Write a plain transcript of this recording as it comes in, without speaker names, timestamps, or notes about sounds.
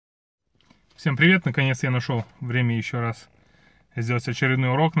Всем привет! Наконец я нашел время еще раз сделать очередной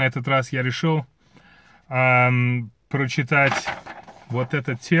урок. На этот раз я решил прочитать вот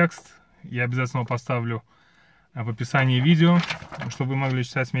этот текст. Я обязательно поставлю в описании видео, чтобы вы могли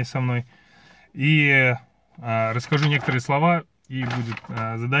читать вместе со мной. И расскажу некоторые слова, и будет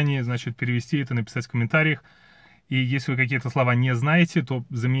задание, значит, перевести это, написать в комментариях. И если вы какие-то слова не знаете, то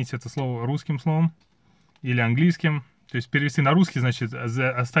замените это слово русским словом или английским. То есть перевести на русский, значит,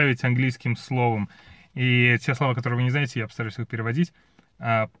 оставить английским словом. И те слова, которые вы не знаете, я постараюсь их переводить,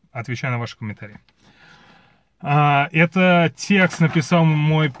 отвечая на ваши комментарии. Это текст написал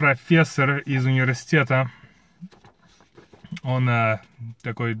мой профессор из университета. Он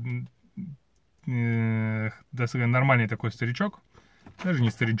такой нормальный такой старичок. Даже не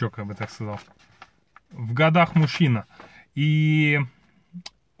старичок, я бы так сказал. В годах мужчина. И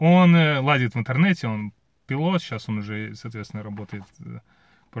он ладит в интернете, он пилот, сейчас он уже, соответственно, работает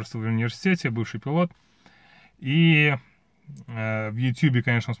просто в университете, бывший пилот. И в YouTube,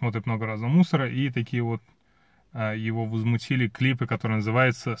 конечно, он смотрит много разного мусора, и такие вот его возмутили клипы, которые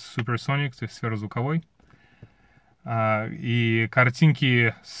называются Supersonic, то есть Сверхзвуковой. И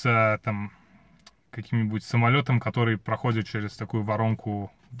картинки с там каким-нибудь самолетом, который проходит через такую воронку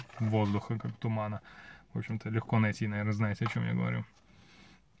воздуха, как тумана. В общем-то, легко найти, наверное, знаете, о чем я говорю.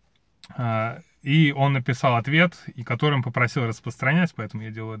 И он написал ответ, и которым попросил распространять, поэтому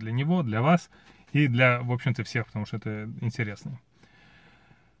я делаю для него, для вас и для, в общем-то, всех, потому что это интересно.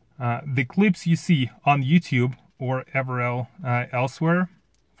 The clips you see on YouTube or ever elsewhere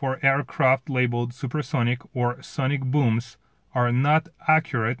for aircraft labeled supersonic or sonic booms are not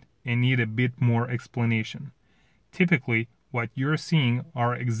accurate and need a bit more explanation. Typically, what you're seeing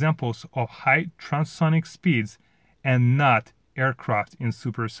are examples of high transonic speeds and not aircraft in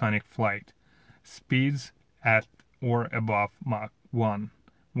supersonic flight. Speeds at or above Mach 1,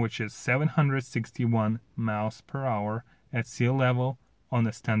 which is 761 miles per hour at sea level on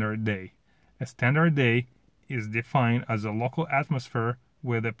a standard day. A standard day is defined as a local atmosphere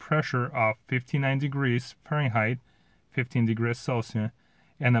with a pressure of 59 degrees Fahrenheit, 15 degrees Celsius,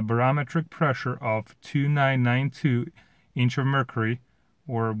 and a barometric pressure of 2992 inch of mercury,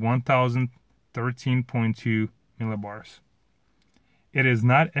 or 1013.2 millibars. It is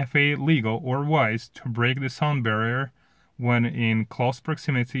not FAA legal or wise to break the sound barrier when in close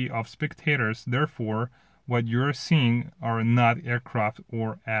proximity of spectators. Therefore, what you're seeing are not aircraft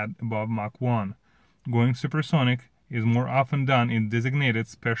or at above Mach 1. Going supersonic is more often done in designated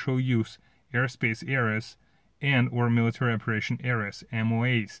special use airspace areas and or military operation areas,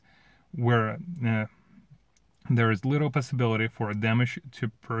 MOAs, where there is little possibility for damage to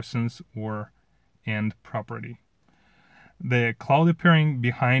persons and property. The cloud appearing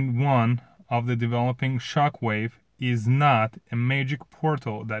behind one of the developing shock wave is not a magic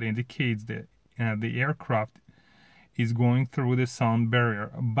portal that indicates that the aircraft is going through the sound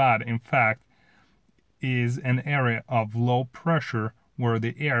barrier, but in fact is an area of low pressure where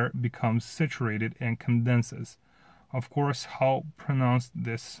the air becomes saturated and condenses. Of course, how pronounced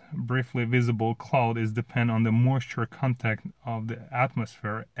this briefly visible cloud is depend on the moisture content of the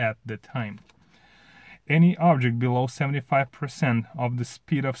atmosphere at the time. Any object below 75% of the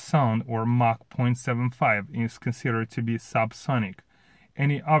speed of sound, or Mach 0.75, is considered to be subsonic.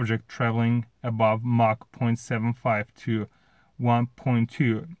 Any object traveling above Mach 0.75 to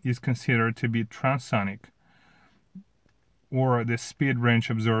 1.2 is considered to be transonic, or the speed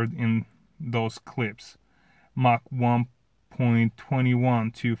range observed in those clips. Mach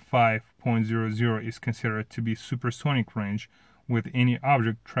 1.21 to 5.00 is considered to be supersonic range, with any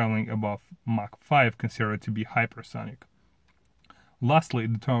object traveling above Mach 5 considered to be hypersonic. Lastly,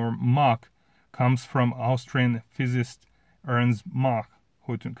 the term Mach comes from Austrian physicist Ernst Mach,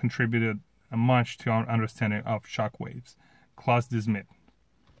 who contributed much to our understanding of shock waves. Класс Дизмит.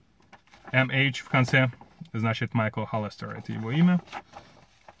 M.H. в конце, значит, Майкл Холлестер, это его имя.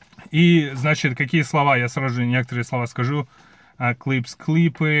 И, значит, какие слова, я сразу же некоторые слова скажу. Clips,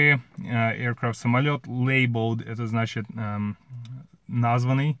 клипы, aircraft, самолет, labeled, это значит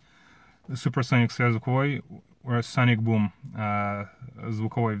названный, Supersonic, сверхзвуковой, sonic boom,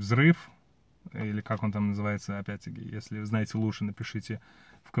 звуковой взрыв, или как он там называется, опять-таки, если вы знаете лучше, напишите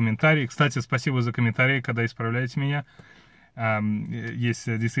в комментарии. Кстати, спасибо за комментарии, когда исправляете меня. Есть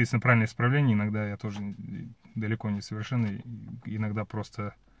действительно правильное исправление, иногда я тоже далеко не совершенный, иногда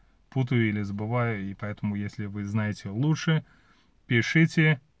просто путаю или забываю, и поэтому, если вы знаете лучше,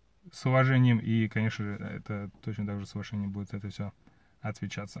 пишите с уважением, и, конечно же, это точно так же с уважением будет это все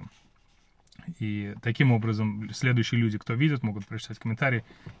отвечаться. И таким образом следующие люди, кто видит, могут прочитать комментарии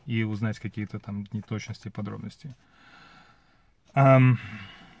и узнать какие-то там неточности, подробности.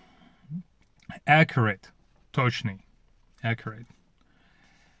 Accurate. Точный. Accurate.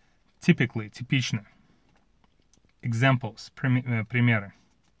 Typically. Типично. Examples. Примеры.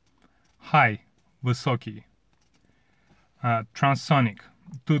 High. Высокий. Transonic.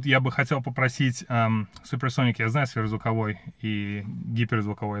 Тут я бы хотел попросить Supersonic, я знаю, сверхзвуковой, и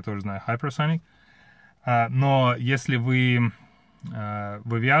гиперзвуковой я тоже знаю, Hypersonic. Но если вы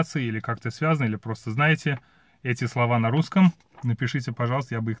в авиации или как-то связаны, или просто знаете эти слова на русском, напишите,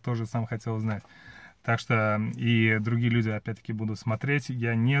 пожалуйста, я бы их тоже сам хотел знать. Так что и другие люди, опять-таки, будут смотреть.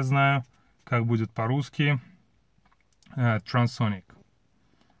 Я не знаю, как будет по-русски. Transonic.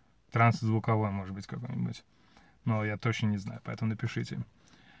 Трансзвуковой, может быть, какой-нибудь. Но я точно не знаю, поэтому напишите.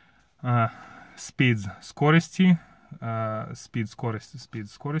 Speed скорости. Speed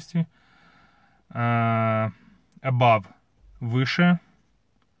скорости. Above выше.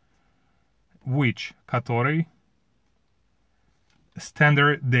 Which который.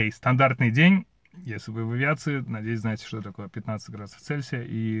 Standard day стандартный день. Если вы в авиации, надеюсь, знаете, что такое 15 градусов Цельсия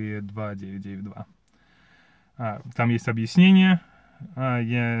и 2,992. Там есть объяснение.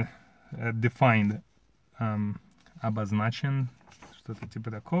 Defined обозначен, что-то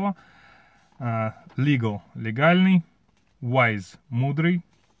типа такого. Legal легальный. Wise мудрый.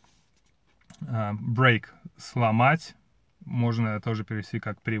 Break сломать. Можно тоже перевести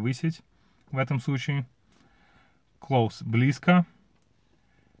как превысить в этом случае. Close близко.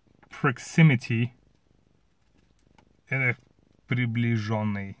 Proximity это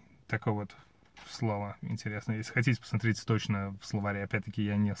приближенный. Такое вот слово интересное. Если хотите, посмотрите точно в словаре. Опять-таки,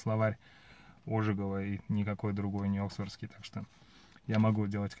 я не словарь Ожегова и никакой другой, не оксфордский. Так что я могу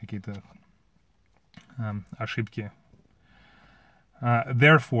делать какие-то ошибки.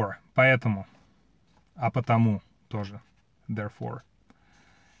 Therefore, поэтому. А потому тоже. Therefore.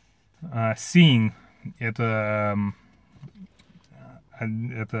 Seeing это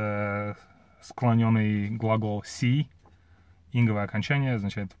склоненный глагол see. Инговое окончание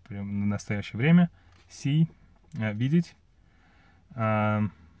означает в настоящее время. See. Видеть.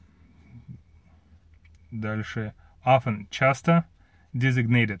 Дальше. Often. Часто.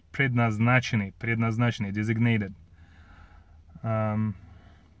 Designated. Предназначенный. Designated.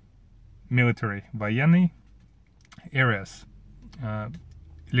 Military. Военный. Areas.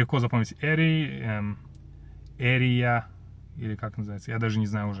 Легко запомнить. Area. Или как называется. Я даже не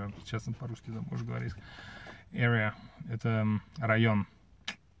знаю уже. Честно, по-русски забыл говорить. Area. Это район.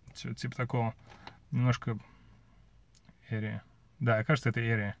 Что-то типа такого. Немножко area. Да, кажется, это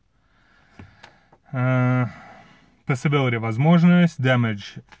area. Possibility — возможность.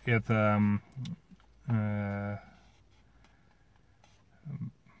 Damage — это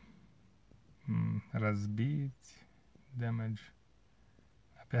разбить. Damage.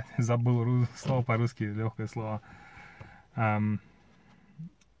 Опять забыл слово по-русски, легкое слово.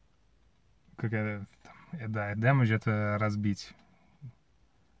 Какая-то, да, damage — это разбить,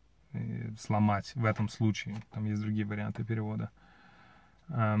 сломать в этом случае. Там есть другие варианты перевода.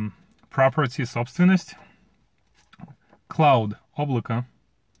 Property — собственность. Cloud — облако.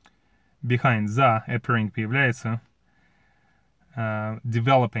 Behind — за. Appearing — появляется.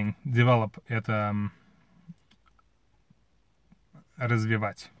 Developing — develop — это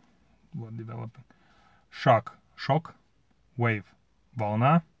развивать. Вот, developing. Shock — шок. Wave —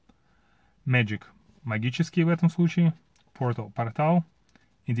 волна. Magic — магический в этом случае. Portal — портал.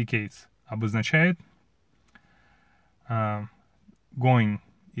 Indicates — обозначает. Going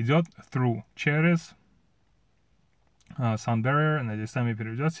 — идет. Through — через. Sound barrier — надеюсь, сами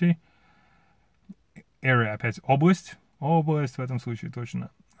переведете. Area — опять область. Область в этом случае точно.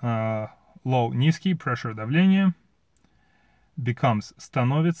 Low — низкий. Pressure — давление. Becomes —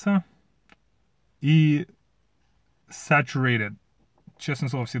 становится. И saturated. Честное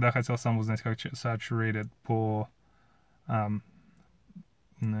слово, всегда хотел сам узнать, как saturated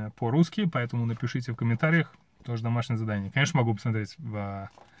по-русски, поэтому напишите в комментариях. Тоже домашнее задание. Конечно, могу посмотреть в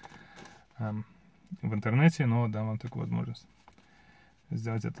интернете, но дам вам такую возможность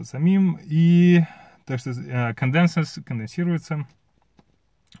сделать это самим. И так что condenses — конденсируется.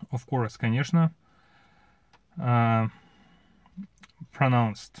 Of course, конечно. Pronounced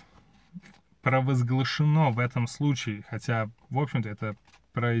 — провозглашено в этом случае, хотя, в общем-то, это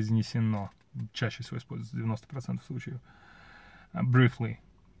произнесено. Чаще всего используется 90% случаев. Briefly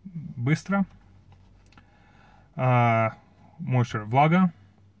 — быстро. Moisture — влага.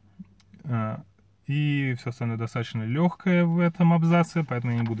 И все остальное достаточно легкое в этом абзаце,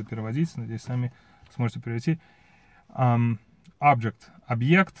 поэтому я не буду переводить. Надеюсь, сами сможете перевести. Object —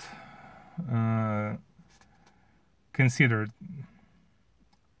 объект. Considered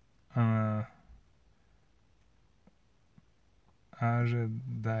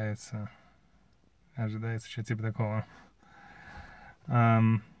ожидается. ожидается что-то типа такого.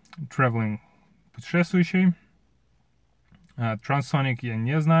 Traveling, путешествующий. Transonic я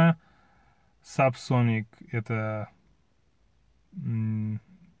не знаю. Subsonic это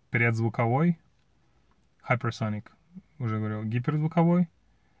предзвуковой. Hypersonic, уже говорил, гиперзвуковой.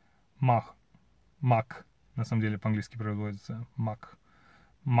 Mach, на самом деле по-английски переводится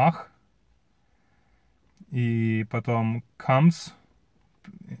Mach. И потом comes,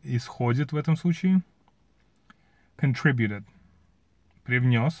 исходит в этом случае. Contributed,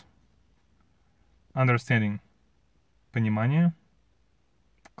 привнес. Understanding, понимание.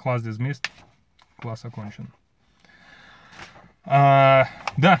 Class dismissed, класс окончен. Да,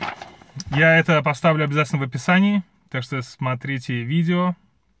 я это поставлю обязательно в описании, так что смотрите видео,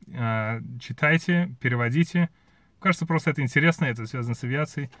 читайте, переводите. Кажется, просто это интересно, это связано с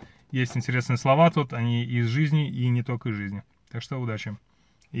авиацией. Есть интересные слова тут, они из жизни и не только из жизни. Так что удачи.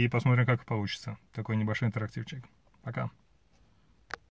 И посмотрим, как получится. Такой небольшой интерактивчик. Пока.